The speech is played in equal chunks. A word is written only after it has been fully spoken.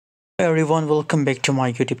Everyone, welcome back to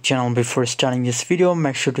my YouTube channel. Before starting this video,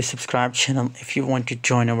 make sure to subscribe channel. If you want to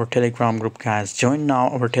join our Telegram group, guys, join now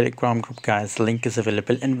our Telegram group, guys. Link is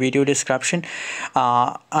available in video description.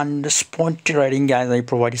 On the spot trading, guys, I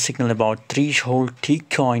provide a signal about threshold T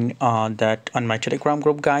coin that on my Telegram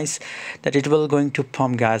group, guys, that it will going to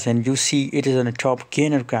pump, guys, and you see it is on a top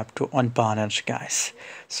gainer crypto on Binance, guys.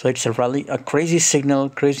 So it's a really a crazy signal,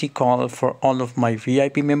 crazy call for all of my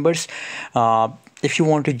VIP members. If you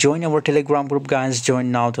want to join our Telegram group, guys,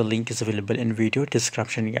 join now. The link is available in video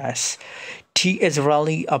description, guys. T is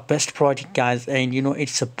really a best project, guys, and you know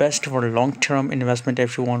it's the best for long-term investment.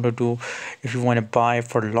 If you want to do, if you want to buy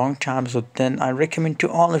for long time, so then I recommend to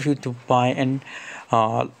all of you to buy and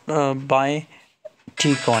buy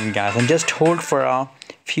T coin, guys, and just hold for a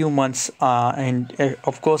few months, and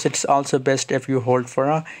of course it's also best if you hold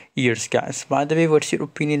for years, guys. By the way, what's your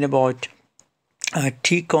opinion about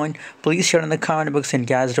T coin? Please share in the comment box, and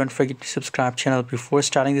guys, don't forget to subscribe channel. Before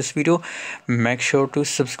starting this video, make sure to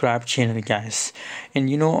subscribe channel, guys. And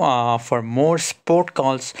you know, for more sport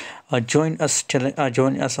calls, join us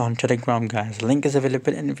on Telegram, guys. Link is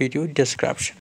available in video description.